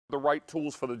the right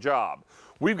tools for the job.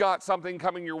 We've got something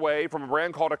coming your way from a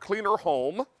brand called A Cleaner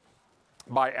Home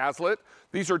by Aslett.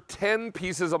 These are 10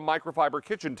 pieces of microfiber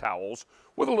kitchen towels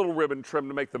with a little ribbon trim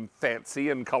to make them fancy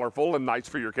and colorful and nice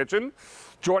for your kitchen.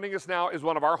 Joining us now is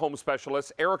one of our home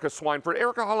specialists, Erica Swineford.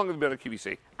 Erica, how long have you been at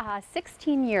QVC?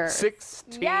 16 years.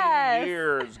 16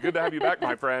 years. Good to have you back,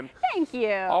 my friend. Thank you.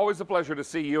 Always a pleasure to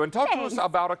see you. And talk to us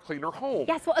about A Cleaner Home.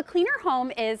 Yes, well, A Cleaner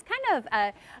Home is kind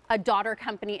of a daughter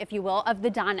company, if you will, of the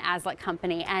Don Aslett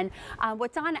company. And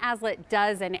what Don Aslett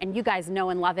does, and you guys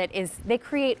know and love it, is they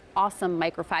create awesome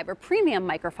microfiber, premium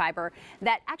microfiber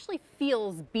that actually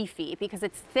feels beefy because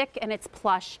it's thick and it's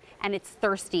plush and it's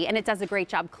thirsty, and it does a great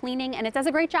job cleaning and it does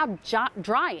a great job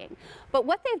drying. But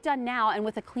what they've done now, and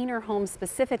with A Cleaner Home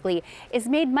specifically, is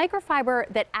made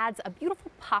microfiber that adds a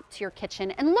beautiful pop to your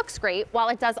kitchen and looks great while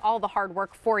it does all the hard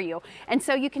work for you. And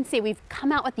so you can see we've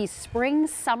come out with these spring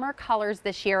summer colors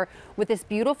this year with this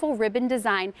beautiful ribbon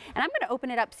design. And I'm going to open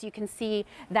it up so you can see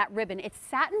that ribbon. It's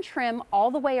satin trim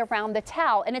all the way around the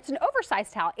towel, and it's an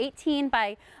oversized towel, 18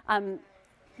 by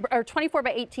or 24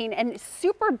 by 18, and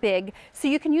super big, so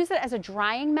you can use it as a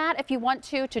drying mat if you want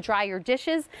to dry your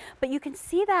dishes. But you can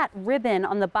see that ribbon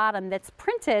on the bottom that's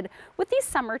printed with these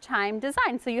summertime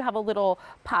designs. So you have a little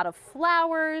pot of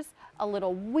flowers, a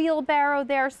little wheelbarrow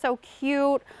there, so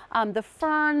cute, the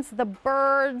ferns, the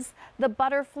birds, the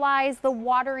butterflies, the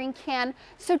watering can.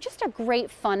 So just a great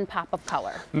fun pop of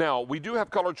color. Now, we do have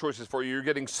color choices for you. You're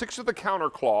getting 6 of the counter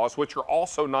cloths, which are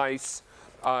also nice.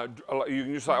 You can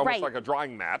use almost like a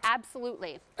drying mat.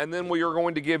 Absolutely. And then we are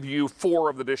going to give you 4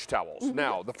 of the dish towels.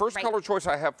 Now, the first color choice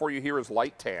I have for you here is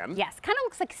light tan. Yes, kind of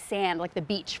looks like sand, like the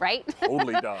beach, right?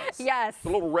 Totally does. Yes. It's a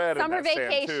little red Summer in that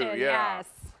vacation, sand too. Yeah. yes.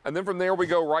 And then from there we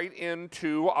go right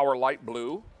into our light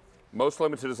blue. Most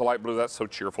limited is the light blue. That's so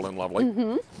cheerful and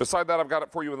lovely. Beside that, I've got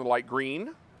it for you in the light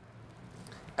green.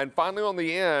 And finally on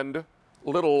the end,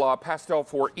 little pastel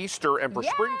for Easter and for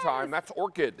springtime. That's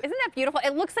orchid. Isn't that beautiful?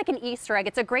 It looks like an Easter egg.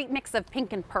 It's a great mix of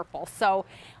pink and purple. So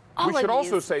we should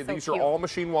also say these are all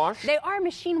machine wash. They are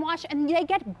machine wash, and they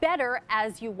get better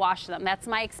as you wash them. That's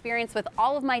my experience with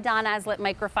all of my Don Aslett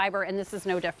microfiber, and this is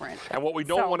no different. And what we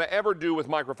don't want to ever do with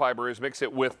microfiber is mix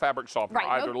it with fabric softener,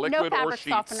 either liquid no fabric or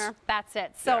sheets. Softener. That's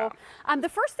it. So the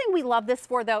first thing we love this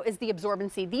for, though, is the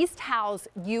absorbency. These towels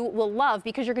you will love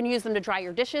because you're going to use them to dry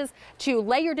your dishes, to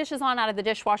lay your dishes on out of the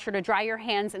dishwasher, to dry your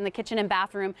hands in the kitchen and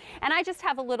bathroom. And I just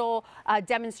have a little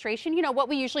demonstration. You know what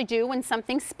we usually do when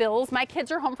something spills. My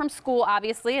kids are home from school,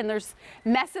 obviously, and there's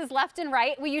messes left and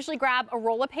right. We usually grab a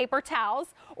roll of paper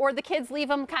towels, or the kids leave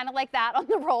them kind of like that on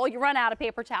the roll. You run out of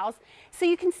paper towels. So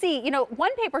you can see, you know,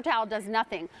 one paper towel does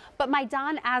nothing, but my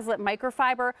Don Aslett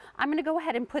microfiber, I'm going to go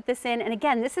ahead and put this in. And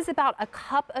again, this is about a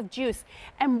cup of juice,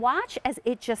 and watch as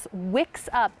it just wicks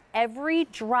up every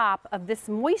drop of this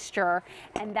moisture,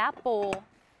 and that bowl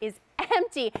is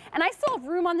empty, and I still have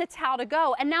room on the towel to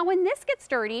go. And now when this gets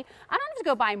dirty, I don't have to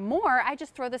go buy more. I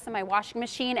just throw this in my washing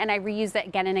machine and I reuse it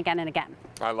again and again and again.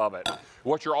 I love it.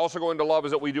 What you're also going to love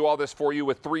is that we do all this for you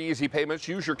with 3 easy payments.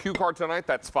 Use your Q card tonight,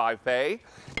 that's 5 pay.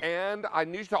 And I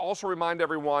need to also remind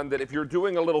everyone that if you're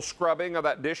doing a little scrubbing of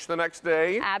that dish the next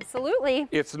day, absolutely,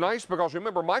 it's nice because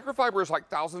remember, microfiber is like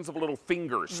thousands of little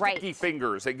fingers, sticky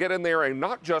fingers. They get in there and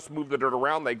not just move the dirt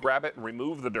around, they grab it and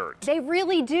remove the dirt. They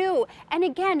really do. And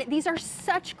again, these are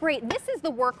such great, this is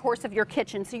the workhorse of your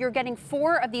kitchen. So you're getting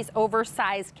 4 of these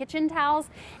oversized kitchen towels,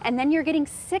 and then you're getting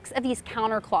 6 of these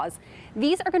counter cloths.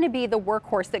 These are going to be the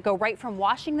workhorse that go right from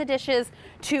washing the dishes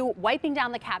to wiping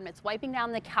down the cabinets, wiping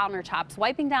down the countertops,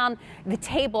 wiping down the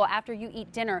table after you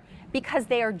eat dinner, because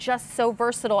they are just so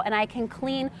versatile, and I can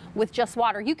clean with just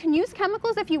water. You can use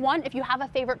chemicals if you want, if you have a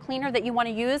favorite cleaner that you want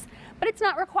to use, but it's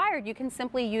not required. You can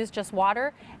simply use just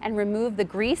water and remove the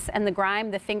grease and the grime,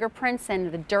 the fingerprints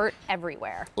and the dirt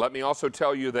everywhere. Let me also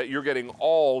tell you that you're getting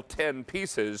all 10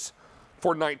 pieces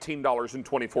for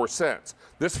 $19.24.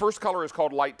 This first color is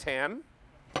called light tan.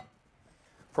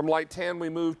 From light tan, we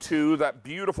move to that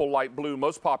beautiful light blue,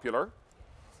 most popular.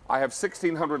 I have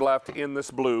 1,600 left in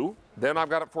this blue. Then I've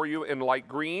got it for you in light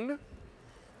green.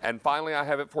 And finally, I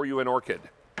have it for you in orchid.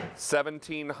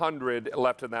 1,700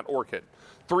 left in that orchid.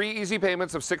 3 easy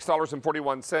payments of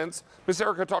 $6.41. Miss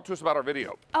Erica, talk to us about our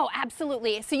video. Oh,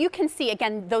 absolutely. So you can see,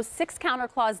 again, those 6 counter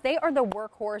cloths, they are the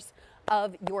workhorse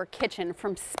of your kitchen,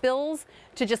 from spills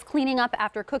to just cleaning up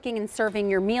after cooking and serving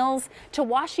your meals to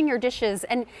washing your dishes.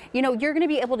 And you know, you're going to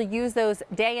be able to use those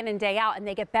day in and day out, and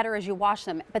they get better as you wash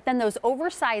them. But then those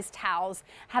oversized towels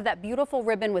have that beautiful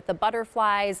ribbon with the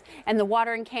butterflies and the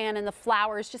watering can and the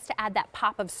flowers, just to add that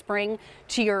pop of spring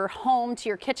to your home, to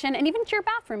your kitchen, and even to your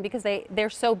bathroom, because they're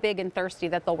so big and thirsty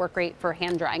that they'll work great for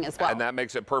hand drying as well. And that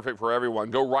makes it perfect for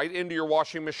everyone. Go right into your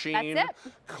washing machine. That's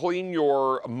it. Clean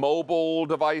your mobile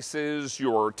devices,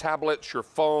 your tablets, your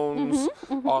phones.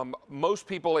 Most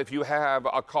people, if you have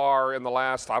a car in the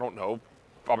last, I don't know,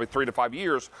 probably 3 to 5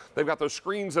 years, they've got those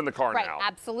screens in the car now. Right,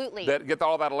 absolutely. That get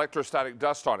all that electrostatic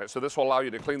dust on it. So this will allow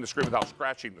you to clean the screen without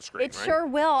scratching the screen. It sure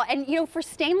will. And you know, for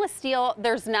stainless steel,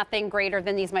 there's nothing greater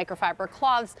than these microfiber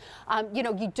cloths. You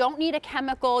know, you don't need a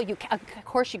chemical. Of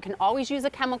course, you can always use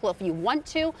a chemical if you want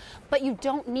to, but you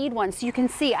don't need one. So you can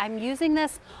see I'm using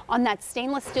this on that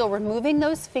stainless steel, removing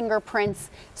those fingerprints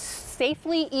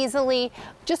safely, easily.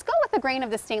 Just go with a grain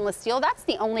of the stainless steel. That's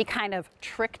the only kind of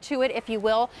trick to it, if you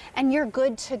will, and you're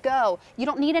good to go. You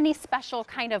don't need any special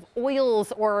kind of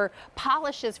oils or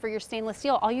polishes for your stainless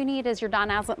steel. All you need is your Don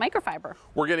Aslett microfiber.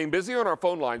 We're getting busy on our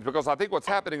phone lines because I think what's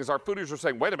happening is our foodies are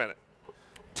saying, wait a minute,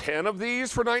 10 of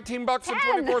these for 19 bucks and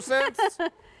 24 cents?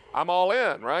 I'm all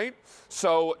in, right?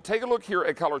 So take a look here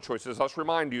at color choices. Let's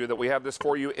remind you that we have this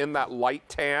for you in that light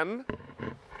tan.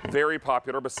 Very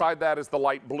popular. Beside that is the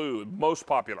light blue, most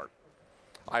popular.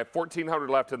 I have 1,400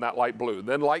 left in that light blue.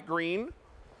 Then light green,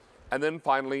 and then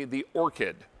finally the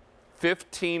orchid.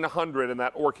 1,500 in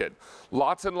that orchid.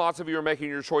 Lots and lots of you are making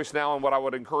your choice now, and what I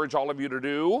would encourage all of you to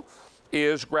do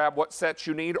is grab what sets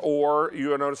you need, or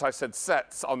you'll notice I said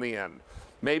sets on the end.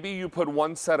 Maybe you put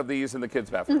one set of these in the kids'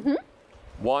 bathroom.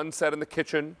 One set in the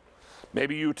kitchen.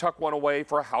 Maybe you tuck one away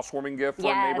for a housewarming gift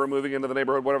for a neighbor moving into the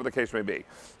neighborhood, whatever the case may be.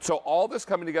 So all this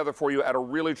coming together for you at a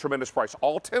really tremendous price.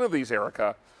 All 10 of these,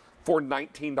 Erica, for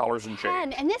 $19 and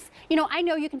change. And this, you know, I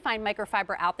know you can find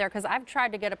microfiber out there because I've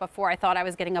tried to get it before. I thought I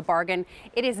was getting a bargain.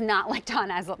 It is not like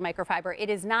Don Aslett microfiber. It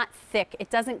is not thick.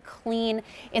 It doesn't clean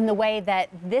in the way that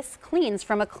this cleans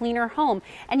from a cleaner home.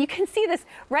 And you can see this,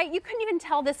 right? You couldn't even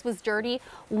tell this was dirty.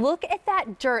 Look at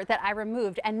that dirt that I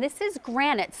removed. And this is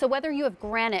granite. So whether you have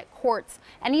granite, quartz,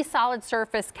 any solid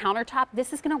surface countertop,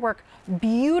 this is going to work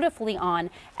beautifully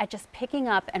on at just picking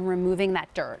up and removing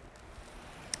that dirt.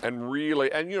 And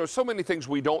really, and you know, so many things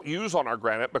we don't use on our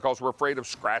granite because we're afraid of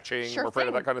scratching, we're afraid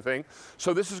of that kind of thing.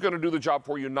 So this is going to do the job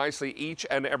for you nicely each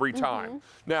and every time.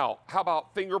 Now, how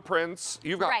about fingerprints?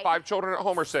 You've got 5 children at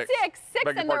home, or 6? Six,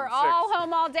 and they're all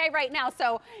home all day right now.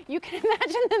 So you can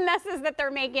imagine the messes that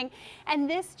they're making. And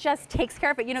this just takes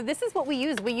care of it. You know, this is what we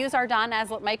use. We use our Don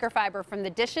Aslett microfiber from the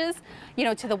dishes, you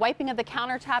know, to the wiping of the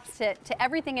countertops, to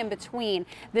everything in between.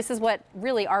 This is what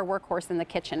really our workhorse in the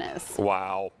kitchen is.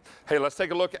 Wow. Hey, let's take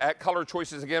a look at color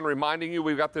choices again, reminding you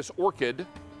we've got this orchid,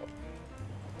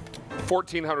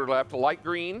 1,400 left, light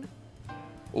green,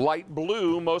 light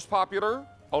blue, most popular,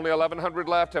 only 1,100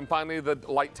 left, and finally the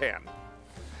light tan.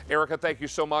 Erica, thank you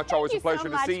so much. Always a pleasure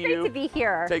to see you. Great to be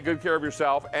here. Take good care of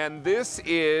yourself. And this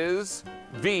is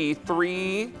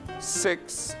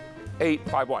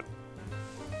V36851.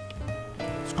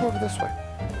 Let's go over this way.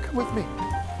 Come with me.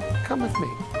 Come with me.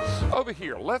 Over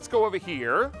here. Let's go over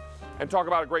here and talk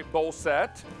about a great bowl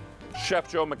set.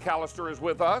 Chef Joe McAllister is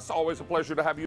with us. Always a pleasure to have you.